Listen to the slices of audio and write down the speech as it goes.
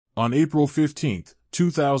On April 15,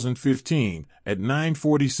 2015, at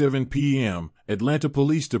 9:47 p.m., Atlanta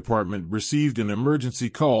Police Department received an emergency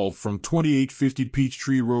call from 2850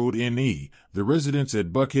 Peachtree Road, NE, the residence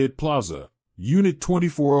at Buckhead Plaza, Unit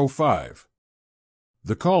 2405.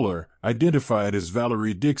 The caller, identified as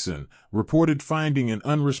Valerie Dixon, reported finding an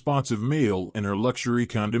unresponsive male in her luxury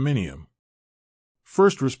condominium.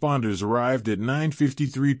 First responders arrived at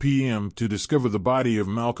 9:53 p.m. to discover the body of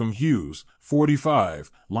Malcolm Hughes, 45,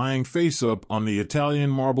 lying face-up on the Italian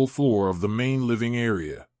marble floor of the main living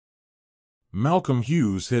area. Malcolm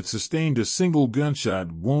Hughes had sustained a single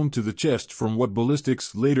gunshot wound to the chest from what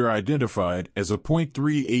ballistics later identified as a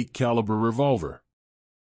 .38 caliber revolver.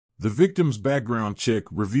 The victim's background check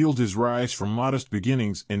revealed his rise from modest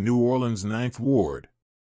beginnings in New Orleans' 9th Ward.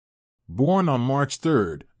 Born on March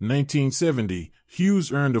 3, 1970,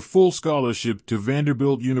 Hughes earned a full scholarship to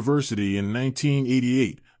Vanderbilt University in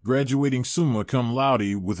 1988, graduating summa cum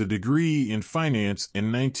laude with a degree in finance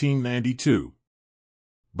in 1992.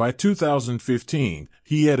 By 2015,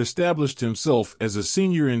 he had established himself as a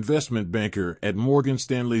senior investment banker at Morgan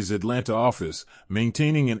Stanley's Atlanta office,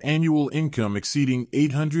 maintaining an annual income exceeding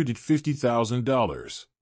 $850,000.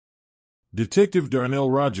 Detective Darnell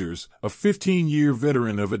Rogers, a 15-year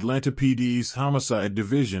veteran of Atlanta PD's Homicide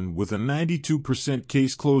Division with a 92%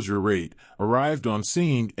 case closure rate, arrived on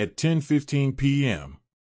scene at 10:15 p.m.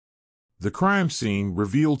 The crime scene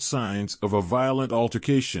revealed signs of a violent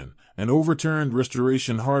altercation. An overturned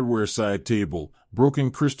Restoration Hardware side table,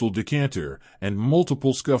 broken crystal decanter, and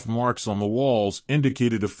multiple scuff marks on the walls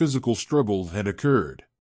indicated a physical struggle had occurred.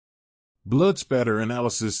 Blood spatter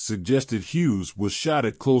analysis suggested Hughes was shot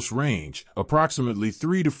at close range, approximately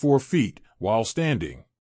 3 to 4 feet, while standing.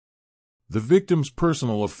 The victim's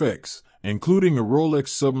personal effects, including a Rolex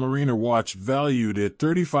Submariner watch valued at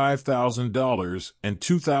 $35,000 and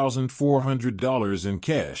 $2,400 in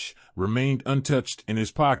cash, remained untouched in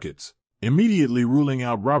his pockets, immediately ruling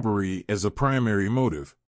out robbery as a primary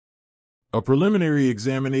motive. A preliminary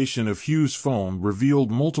examination of Hughes' phone revealed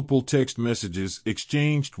multiple text messages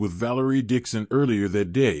exchanged with Valerie Dixon earlier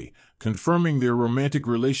that day, confirming their romantic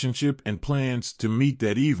relationship and plans to meet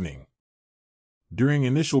that evening. During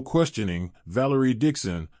initial questioning, Valerie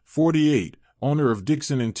Dixon, 48, owner of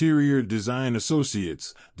Dixon Interior Design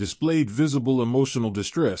Associates, displayed visible emotional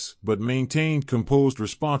distress but maintained composed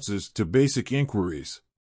responses to basic inquiries.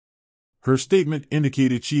 Her statement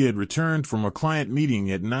indicated she had returned from a client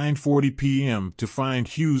meeting at 9:40 p.m. to find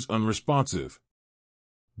Hughes unresponsive.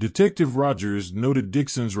 Detective Rogers noted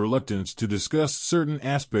Dixon's reluctance to discuss certain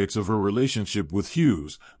aspects of her relationship with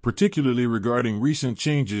Hughes, particularly regarding recent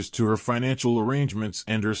changes to her financial arrangements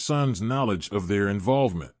and her son's knowledge of their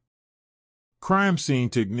involvement. Crime scene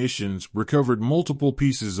technicians recovered multiple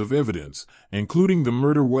pieces of evidence, including the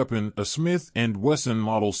murder weapon, a Smith & Wesson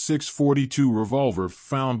Model 642 revolver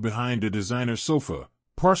found behind a designer sofa,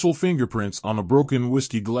 partial fingerprints on a broken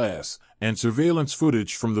whiskey glass, and surveillance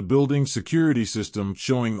footage from the building's security system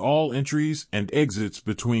showing all entries and exits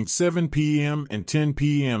between 7 p.m. and 10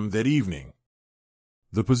 p.m. that evening.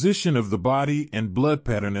 The position of the body and blood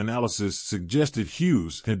pattern analysis suggested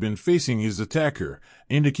Hughes had been facing his attacker,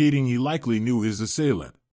 indicating he likely knew his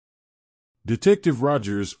assailant. Detective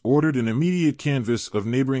Rogers ordered an immediate canvass of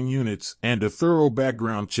neighboring units and a thorough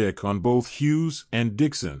background check on both Hughes and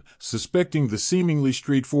Dixon, suspecting the seemingly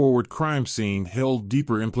straightforward crime scene held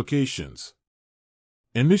deeper implications.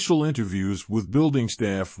 Initial interviews with building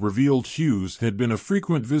staff revealed Hughes had been a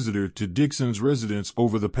frequent visitor to Dixon's residence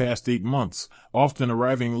over the past 8 months, often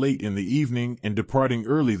arriving late in the evening and departing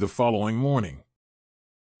early the following morning.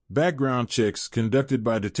 Background checks conducted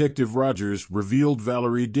by Detective Rogers revealed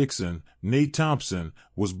Valerie Dixon, née Thompson,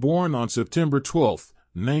 was born on September 12,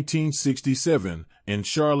 1967, in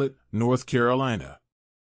Charlotte, North Carolina.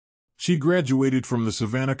 She graduated from the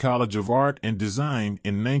Savannah College of Art and Design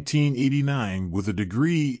in 1989 with a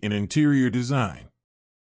degree in interior design.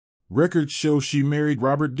 Records show she married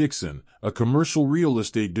Robert Dixon, a commercial real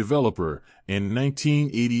estate developer, in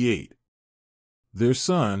 1988. Their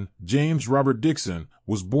son, James Robert Dixon,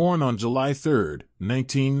 was born on July 3,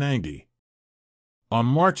 1990. On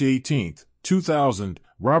March 18, 2000,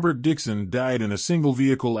 Robert Dixon died in a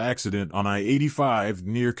single-vehicle accident on I-85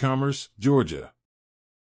 near Commerce, Georgia.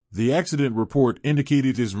 The accident report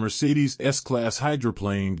indicated his Mercedes S-Class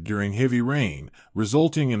hydroplane during heavy rain,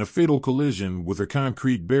 resulting in a fatal collision with a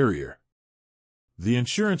concrete barrier. The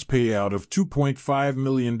insurance payout of $2.5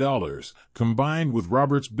 million, combined with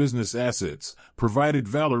Robert's business assets, provided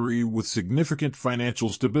Valerie with significant financial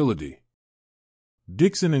stability.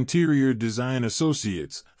 Dixon Interior Design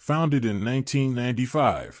Associates, founded in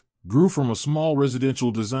 1995, grew from a small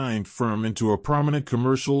residential design firm into a prominent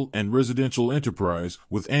commercial and residential enterprise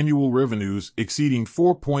with annual revenues exceeding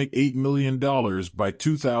 $4.8 million by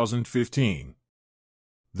 2015.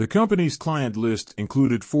 The company's client list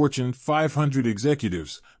included Fortune 500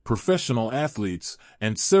 executives, professional athletes,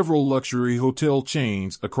 and several luxury hotel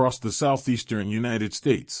chains across the southeastern United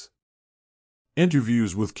States.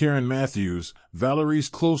 Interviews with Karen Matthews, Valerie's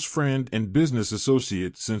close friend and business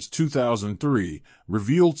associate since 2003,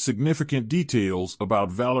 revealed significant details about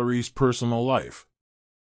Valerie's personal life.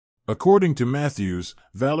 According to Matthews,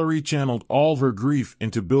 Valerie channeled all her grief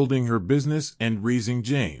into building her business and raising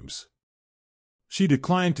James. She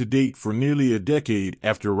declined to date for nearly a decade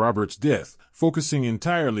after Robert's death, focusing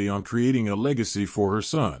entirely on creating a legacy for her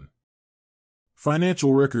son.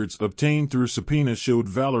 Financial records obtained through subpoena showed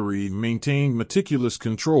Valerie maintained meticulous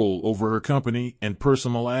control over her company and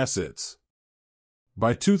personal assets.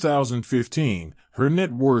 By 2015, her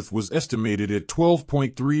net worth was estimated at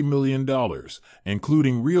 $12.3 million,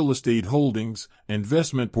 including real estate holdings,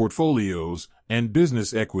 investment portfolios, and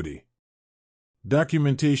business equity.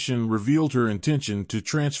 Documentation revealed her intention to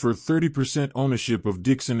transfer 30% ownership of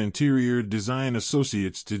Dixon Interior Design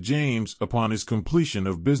Associates to James upon his completion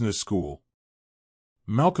of business school.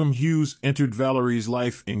 Malcolm Hughes entered Valerie's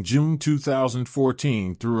life in June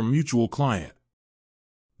 2014 through a mutual client.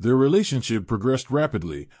 Their relationship progressed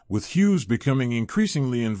rapidly, with Hughes becoming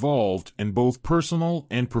increasingly involved in both personal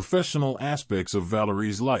and professional aspects of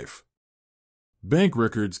Valerie's life. Bank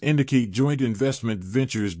records indicate joint investment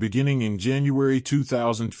ventures beginning in January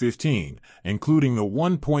 2015, including a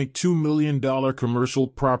 $1.2 million commercial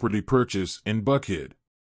property purchase in Buckhead.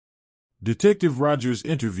 Detective Rogers'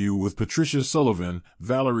 interview with Patricia Sullivan,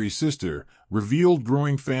 Valerie's sister, revealed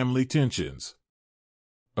growing family tensions.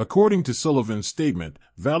 According to Sullivan's statement,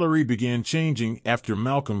 Valerie began changing after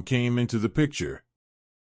Malcolm came into the picture.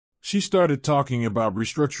 She started talking about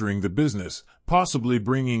restructuring the business, possibly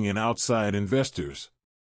bringing in outside investors.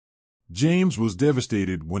 James was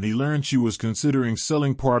devastated when he learned she was considering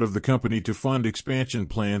selling part of the company to fund expansion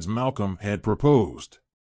plans Malcolm had proposed.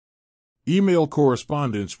 Email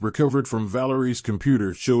correspondence recovered from Valerie's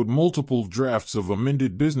computer showed multiple drafts of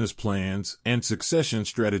amended business plans and succession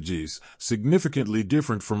strategies, significantly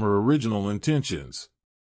different from her original intentions.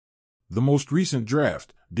 The most recent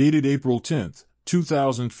draft, dated April 10,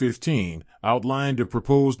 2015, outlined a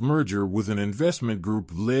proposed merger with an investment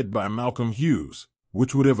group led by Malcolm Hughes,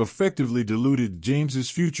 which would have effectively diluted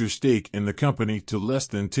James's future stake in the company to less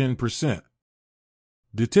than 10%.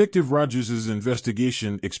 Detective Rogers'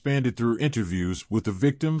 investigation expanded through interviews with the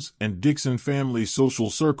victims and Dixon family social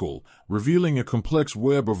circle, revealing a complex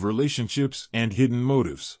web of relationships and hidden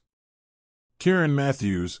motives. Karen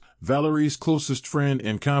Matthews, Valerie's closest friend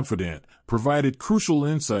and confidant, provided crucial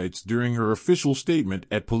insights during her official statement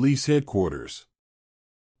at police headquarters.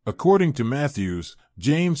 According to Matthews,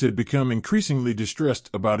 James had become increasingly distressed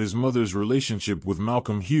about his mother's relationship with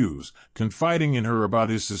Malcolm Hughes, confiding in her about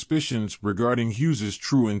his suspicions regarding Hughes's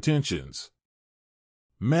true intentions.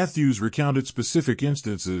 Matthews recounted specific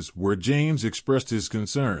instances where James expressed his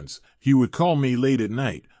concerns. "He would call me late at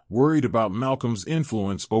night, worried about Malcolm's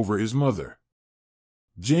influence over his mother."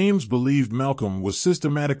 James believed Malcolm was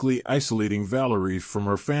systematically isolating Valerie from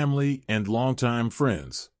her family and longtime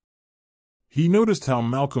friends. He noticed how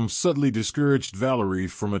Malcolm subtly discouraged Valerie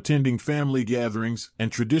from attending family gatherings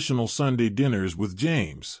and traditional Sunday dinners with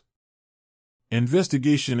James.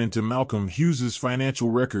 Investigation into Malcolm Hughes's financial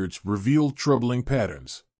records revealed troubling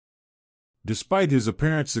patterns. Despite his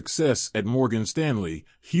apparent success at Morgan Stanley,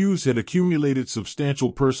 Hughes had accumulated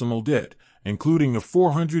substantial personal debt, including a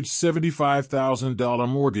 $475,000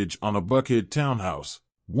 mortgage on a Buckhead townhouse,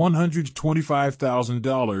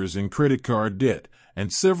 $125,000 in credit card debt,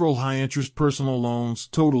 and several high-interest personal loans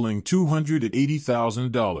totaling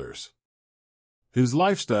 $280,000. His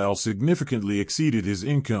lifestyle significantly exceeded his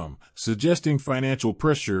income, suggesting financial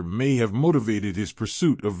pressure may have motivated his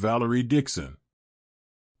pursuit of Valerie Dixon.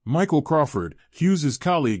 Michael Crawford, Hughes's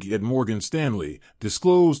colleague at Morgan Stanley,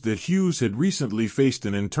 disclosed that Hughes had recently faced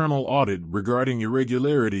an internal audit regarding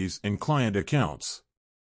irregularities in client accounts.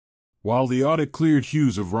 While the audit cleared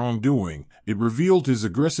Hughes of wrongdoing, it revealed his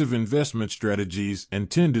aggressive investment strategies and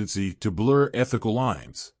tendency to blur ethical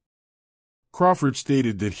lines. Crawford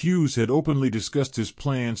stated that Hughes had openly discussed his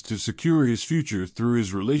plans to secure his future through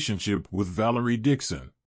his relationship with Valerie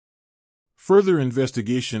Dixon. Further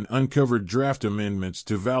investigation uncovered draft amendments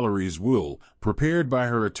to Valerie's will, prepared by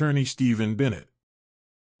her attorney Stephen Bennett.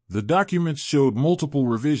 The documents showed multiple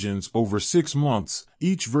revisions over 6 months,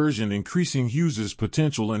 each version increasing Hughes's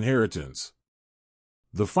potential inheritance.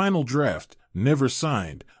 The final draft, never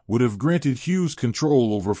signed, would have granted Hughes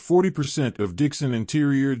control over 40% of Dixon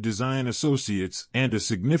Interior Design Associates and a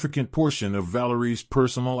significant portion of Valerie's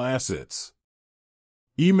personal assets.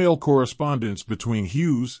 Email correspondence between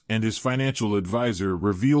Hughes and his financial advisor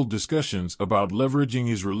revealed discussions about leveraging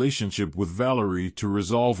his relationship with Valerie to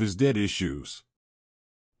resolve his debt issues.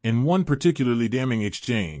 In one particularly damning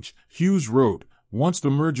exchange, Hughes wrote, "Once the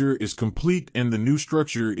merger is complete and the new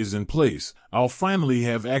structure is in place, I'll finally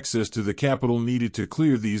have access to the capital needed to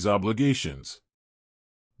clear these obligations."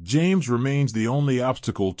 James remains the only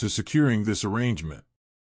obstacle to securing this arrangement.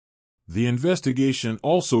 The investigation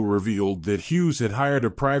also revealed that Hughes had hired a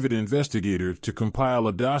private investigator to compile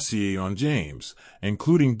a dossier on James,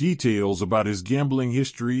 including details about his gambling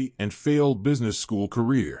history and failed business school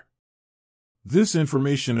career. This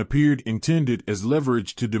information appeared intended as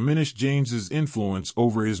leverage to diminish James's influence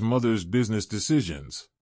over his mother's business decisions.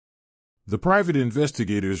 The private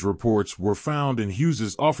investigator's reports were found in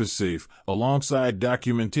Hughes's office safe, alongside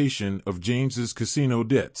documentation of James's casino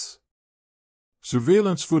debts.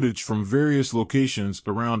 Surveillance footage from various locations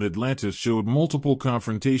around Atlanta showed multiple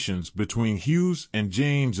confrontations between Hughes and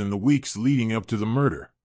James in the weeks leading up to the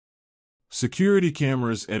murder. Security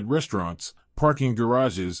cameras at restaurants, parking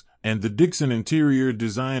garages, and the Dixon Interior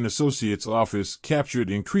Design Associates office captured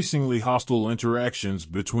increasingly hostile interactions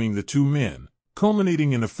between the two men,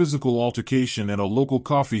 culminating in a physical altercation at a local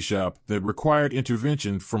coffee shop that required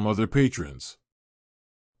intervention from other patrons.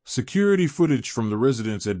 Security footage from the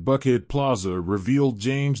residence at Buckhead Plaza revealed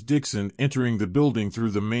James Dixon entering the building through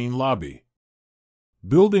the main lobby.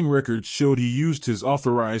 Building records showed he used his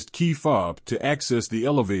authorized key fob to access the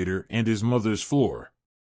elevator and his mother's floor.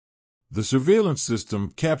 The surveillance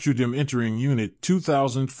system captured him entering Unit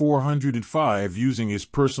 2405 using his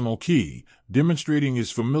personal key, demonstrating his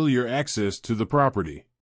familiar access to the property.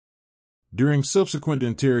 During subsequent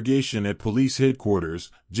interrogation at police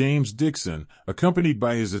headquarters, James Dixon, accompanied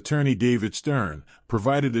by his attorney David Stern,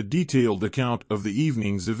 provided a detailed account of the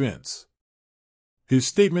evening's events. His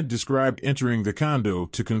statement described entering the condo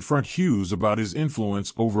to confront Hughes about his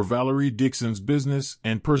influence over Valerie Dixon's business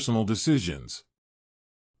and personal decisions.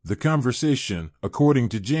 The conversation, according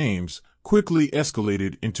to James, quickly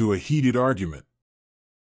escalated into a heated argument.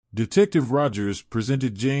 Detective Rogers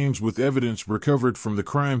presented James with evidence recovered from the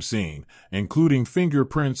crime scene, including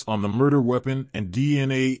fingerprints on the murder weapon and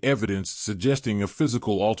DNA evidence suggesting a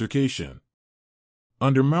physical altercation.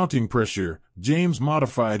 Under mounting pressure, James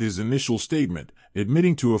modified his initial statement,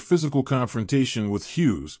 admitting to a physical confrontation with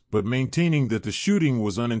Hughes, but maintaining that the shooting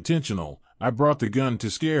was unintentional. "I brought the gun to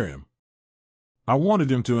scare him. I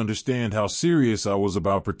wanted him to understand how serious I was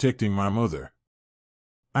about protecting my mother.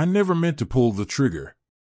 I never meant to pull the trigger."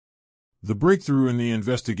 The breakthrough in the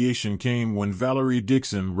investigation came when Valerie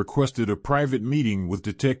Dixon requested a private meeting with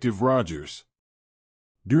Detective Rogers.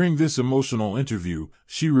 During this emotional interview,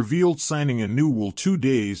 she revealed signing a new will 2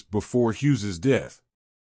 days before Hughes's death.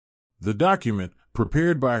 The document,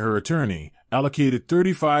 prepared by her attorney, allocated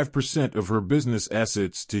 35% of her business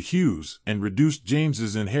assets to Hughes and reduced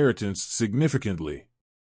James's inheritance significantly.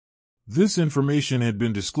 This information had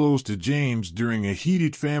been disclosed to James during a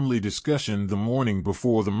heated family discussion the morning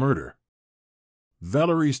before the murder.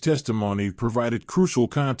 Valerie's testimony provided crucial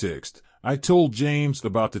context. "I told James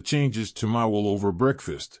about the changes to my will over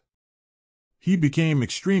breakfast. He became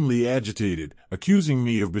extremely agitated, accusing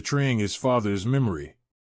me of betraying his father's memory.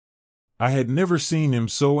 I had never seen him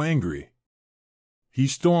so angry. He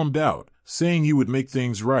stormed out, saying he would make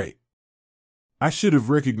things right. I should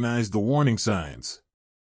have recognized the warning signs."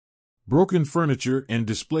 Broken furniture and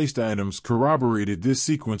displaced items corroborated this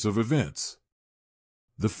sequence of events.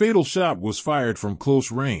 The fatal shot was fired from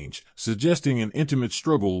close range, suggesting an intimate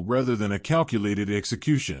struggle rather than a calculated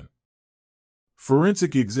execution.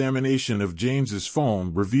 Forensic examination of James's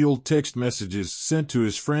phone revealed text messages sent to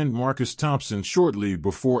his friend Marcus Thompson shortly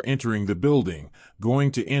before entering the building,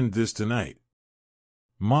 "Going to end this tonight.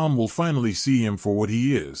 Mom will finally see him for what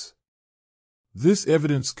he is." This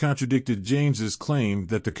evidence contradicted James's claim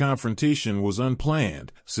that the confrontation was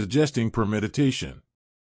unplanned, suggesting premeditation.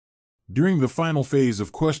 During the final phase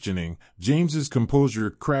of questioning, James's composure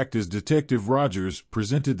cracked as Detective Rogers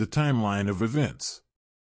presented the timeline of events.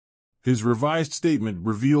 His revised statement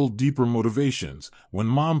revealed deeper motivations. "When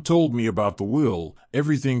Mom told me about the will,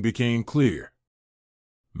 everything became clear.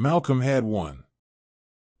 Malcolm had won.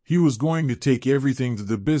 He was going to take everything to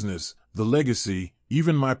the business, the legacy,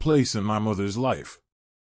 even my place in my mother's life.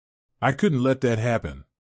 I couldn't let that happen.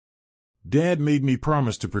 Dad made me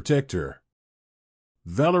promise to protect her."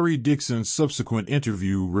 Valerie Dixon's subsequent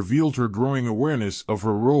interview revealed her growing awareness of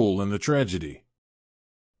her role in the tragedy.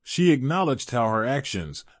 She acknowledged how her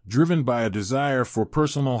actions, driven by a desire for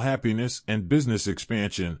personal happiness and business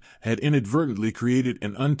expansion, had inadvertently created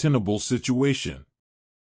an untenable situation.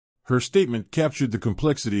 Her statement captured the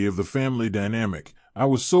complexity of the family dynamic. "I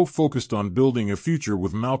was so focused on building a future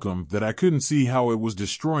with Malcolm that I couldn't see how it was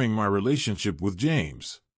destroying my relationship with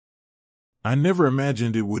James. I never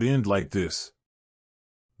imagined it would end like this."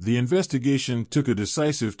 The investigation took a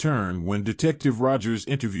decisive turn when Detective Rogers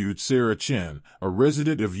interviewed Sarah Chen, a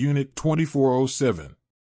resident of Unit 2407.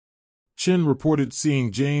 Chen reported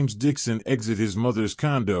seeing James Dixon exit his mother's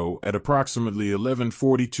condo at approximately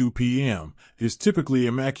 11:42 p.m., his typically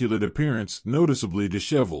immaculate appearance noticeably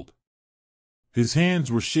disheveled. "His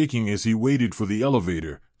hands were shaking as he waited for the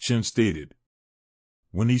elevator," Chen stated.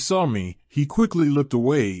 "When he saw me, he quickly looked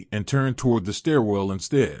away and turned toward the stairwell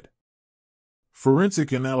instead."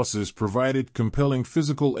 Forensic analysis provided compelling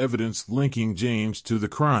physical evidence linking James to the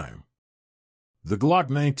crime. The Glock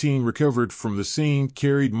 19 recovered from the scene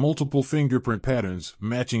carried multiple fingerprint patterns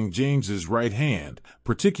matching James's right hand,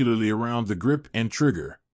 particularly around the grip and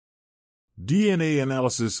trigger. DNA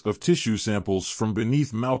analysis of tissue samples from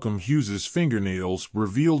beneath Malcolm Hughes's fingernails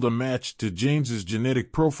revealed a match to James's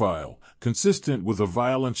genetic profile, consistent with a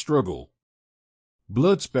violent struggle.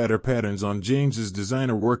 Blood spatter patterns on James's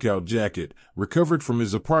designer workout jacket, recovered from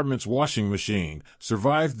his apartment's washing machine,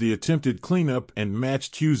 survived the attempted cleanup and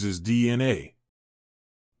matched Hughes's DNA.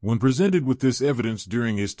 When presented with this evidence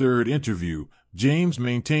during his third interview, James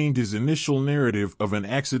maintained his initial narrative of an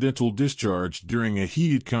accidental discharge during a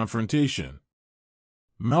heated confrontation.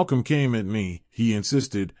 "Malcolm came at me," he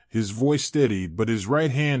insisted, his voice steady but his right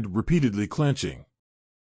hand repeatedly clenching.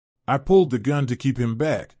 "I pulled the gun to keep him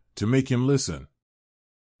back, to make him listen.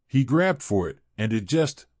 He grabbed for it, and it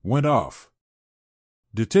just went off."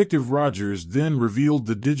 Detective Rogers then revealed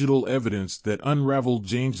the digital evidence that unraveled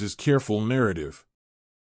James's careful narrative.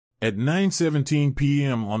 At 9:17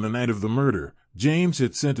 p.m. on the night of the murder, James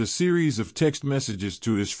had sent a series of text messages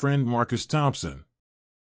to his friend Marcus Thompson.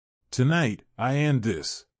 "Tonight, I end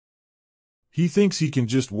this. He thinks he can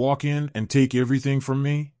just walk in and take everything from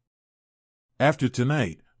me? After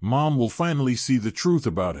tonight, Mom will finally see the truth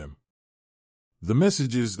about him." The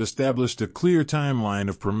messages established a clear timeline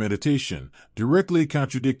of premeditation, directly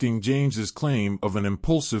contradicting James's claim of an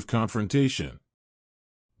impulsive confrontation.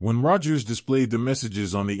 When Rogers displayed the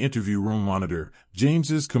messages on the interview room monitor,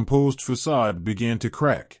 James's composed facade began to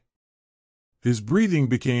crack. His breathing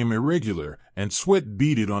became irregular, and sweat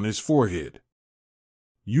beaded on his forehead.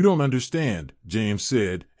 "You don't understand," James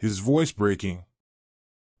said, his voice breaking.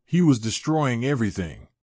 "He was destroying everything.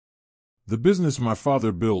 The business my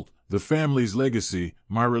father built, the family's legacy,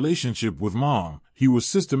 my relationship with Mom, he was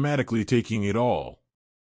systematically taking it all.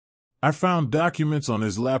 I found documents on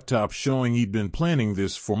his laptop showing he'd been planning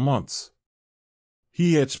this for months.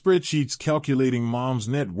 He had spreadsheets calculating Mom's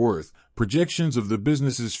net worth, projections of the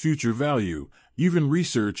business's future value, even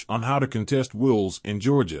research on how to contest wills in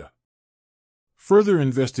Georgia." Further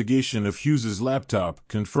investigation of Hughes's laptop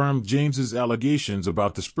confirmed James's allegations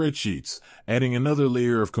about the spreadsheets, adding another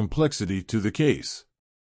layer of complexity to the case.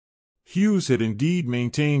 Hughes had indeed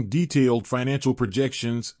maintained detailed financial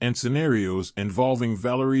projections and scenarios involving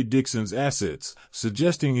Valerie Dixon's assets,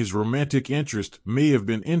 suggesting his romantic interest may have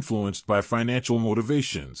been influenced by financial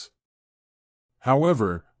motivations.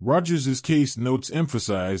 However, Rogers's case notes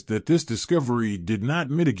emphasized that this discovery did not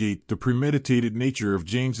mitigate the premeditated nature of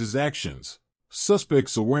James's actions.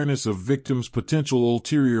 Suspects' awareness of victims' potential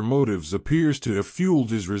ulterior motives appears to have fueled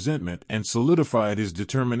his resentment and solidified his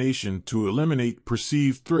determination to eliminate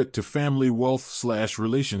perceived threat to family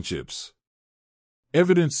wealth/relationships.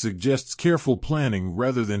 Evidence suggests careful planning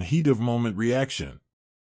rather than heat-of-moment reaction.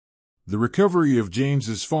 The recovery of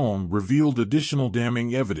James's phone revealed additional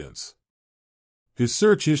damning evidence. His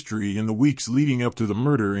search history in the weeks leading up to the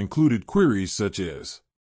murder included queries such as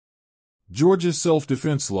Georgia's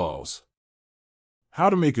self-defense laws, how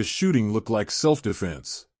to make a shooting look like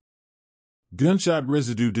self-defense, gunshot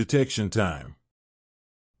residue detection time,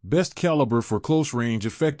 best caliber for close-range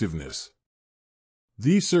effectiveness.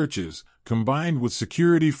 These searches, combined with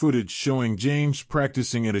security footage showing James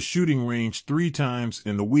practicing at a shooting range 3 times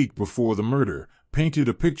in the week before the murder, painted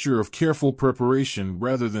a picture of careful preparation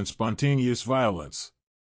rather than spontaneous violence.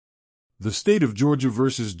 The state of Georgia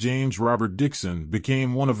versus James Robert Dixon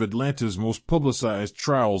became one of Atlanta's most publicized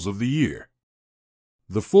trials of the year.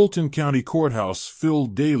 The Fulton County Courthouse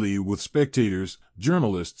filled daily with spectators,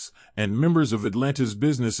 journalists, and members of Atlanta's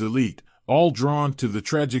business elite, all drawn to the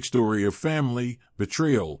tragic story of family,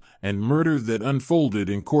 betrayal, and murder that unfolded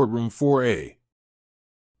in Courtroom 4A.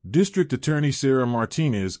 District Attorney Sarah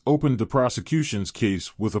Martinez opened the prosecution's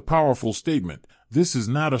case with a powerful statement. This is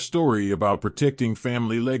not a story about protecting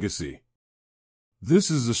family legacy.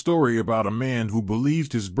 This is a story about a man who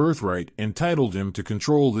believed his birthright entitled him to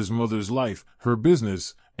control his mother's life, her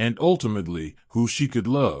business, and ultimately, who she could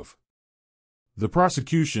love. The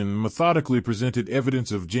prosecution methodically presented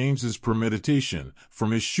evidence of James's premeditation,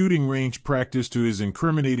 from his shooting range practice to his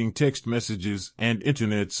incriminating text messages and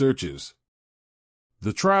internet searches.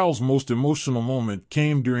 The trial's most emotional moment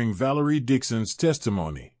came during Valerie Dixon's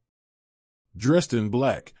testimony. Dressed in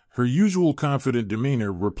black, her usual confident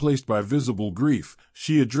demeanor replaced by visible grief,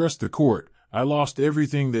 she addressed the court. "I lost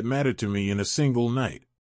everything that mattered to me in a single night.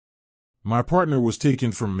 My partner was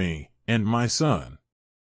taken from me, and my son."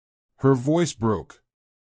 Her voice broke.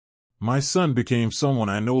 "My son became someone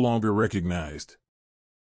I no longer recognized.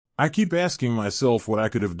 I keep asking myself what I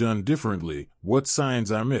could have done differently, what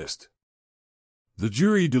signs I missed." The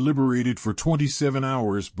jury deliberated for 27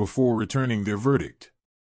 hours before returning their verdict.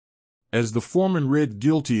 As the foreman read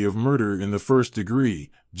guilty of murder in the first degree,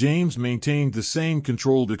 James maintained the same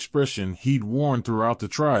controlled expression he'd worn throughout the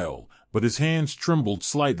trial, but his hands trembled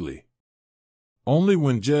slightly. Only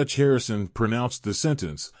when Judge Harrison pronounced the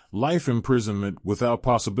sentence, life imprisonment without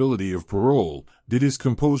possibility of parole, did his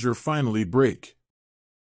composure finally break.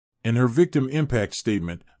 In her victim impact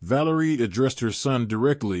statement, Valerie addressed her son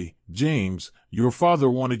directly. "James, your father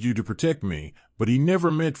wanted you to protect me, but he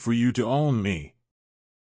never meant for you to own me.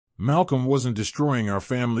 Malcolm wasn't destroying our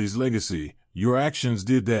family's legacy, your actions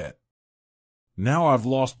did that. Now I've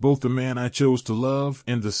lost both the man I chose to love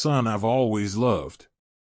and the son I've always loved.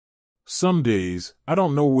 Some days, I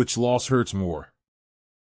don't know which loss hurts more."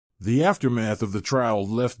 The aftermath of the trial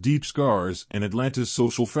left deep scars in Atlanta's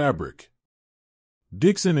social fabric.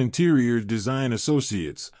 Dixon Interior Design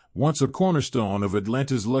Associates, once a cornerstone of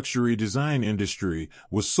Atlanta's luxury design industry,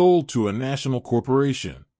 was sold to a national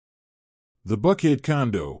corporation. The Buckhead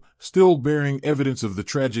condo, still bearing evidence of the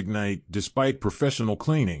tragic night despite professional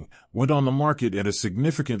cleaning, went on the market at a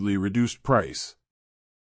significantly reduced price.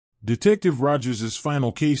 Detective Rogers'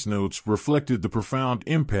 final case notes reflected the profound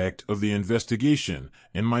impact of the investigation.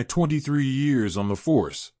 "In my 23 years on the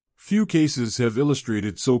force, few cases have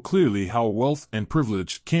illustrated so clearly how wealth and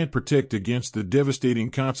privilege can't protect against the devastating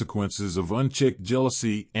consequences of unchecked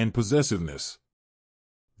jealousy and possessiveness."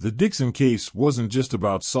 The Dixon case wasn't just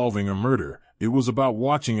about solving a murder, it was about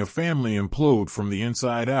watching a family implode from the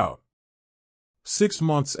inside out. 6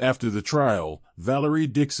 months after the trial, Valerie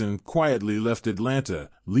Dixon quietly left Atlanta,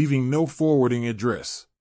 leaving no forwarding address.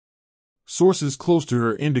 Sources close to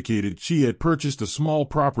her indicated she had purchased a small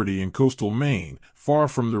property in coastal Maine, far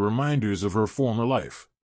from the reminders of her former life.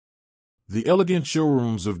 The elegant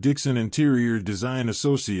showrooms of Dixon Interior Design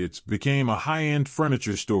Associates became a high-end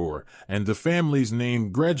furniture store, and the family's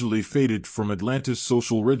name gradually faded from Atlanta's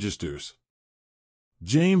social registers.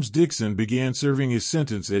 James Dixon began serving his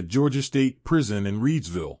sentence at Georgia State Prison in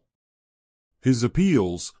Reidsville. His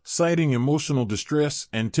appeals, citing emotional distress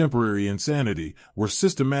and temporary insanity, were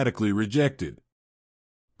systematically rejected.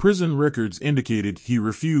 Prison records indicated he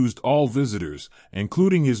refused all visitors,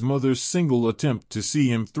 including his mother's single attempt to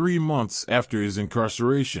see him 3 months after his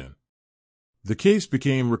incarceration. The case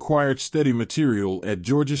became required study material at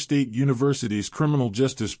Georgia State University's criminal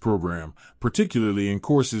justice program, particularly in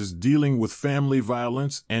courses dealing with family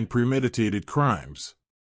violence and premeditated crimes.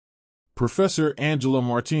 Professor Angela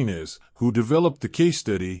Martinez, who developed the case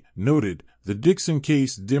study, noted, "The Dixon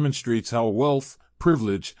case demonstrates how wealth,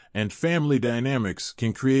 privilege, and family dynamics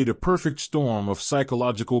can create a perfect storm of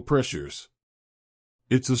psychological pressures.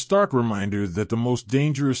 It's a stark reminder that the most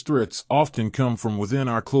dangerous threats often come from within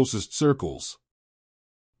our closest circles."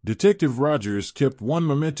 Detective Rogers kept one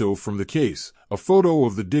memento from the case, a photo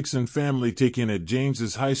of the Dixon family taken at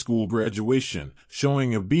James's high school graduation,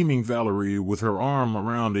 showing a beaming Valerie with her arm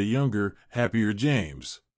around a younger, happier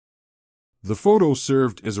James. The photo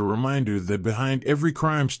served as a reminder that behind every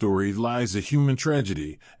crime story lies a human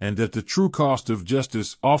tragedy, and that the true cost of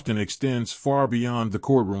justice often extends far beyond the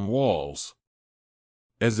courtroom walls.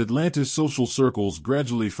 As Atlanta's social circles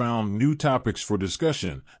gradually found new topics for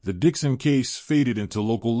discussion, the Dixon case faded into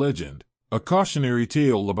local legend, a cautionary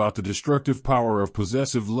tale about the destructive power of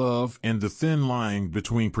possessive love and the thin line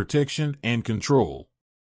between protection and control.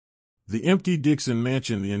 The empty Dixon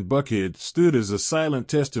mansion in Buckhead stood as a silent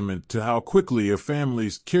testament to how quickly a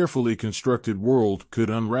family's carefully constructed world could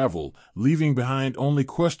unravel, leaving behind only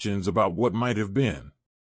questions about what might have been.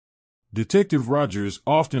 Detective Rogers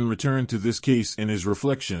often returned to this case in his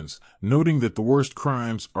reflections, noting that the worst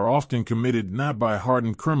crimes are often committed not by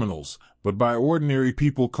hardened criminals, but by ordinary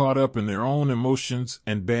people caught up in their own emotions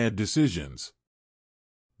and bad decisions.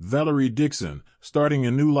 Valerie Dixon, starting a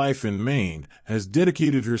new life in Maine, has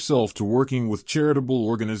dedicated herself to working with charitable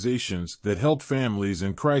organizations that help families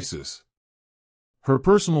in crisis. Her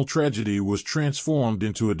personal tragedy was transformed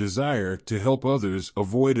into a desire to help others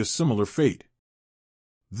avoid a similar fate.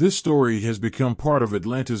 This story has become part of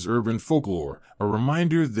Atlanta's urban folklore, a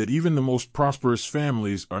reminder that even the most prosperous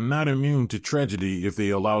families are not immune to tragedy if they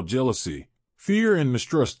allow jealousy, fear, and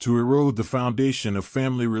mistrust to erode the foundation of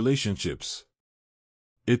family relationships.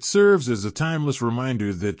 It serves as a timeless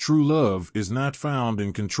reminder that true love is not found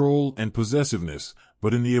in control and possessiveness,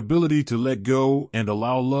 but in the ability to let go and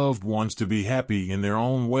allow loved ones to be happy in their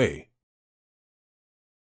own way.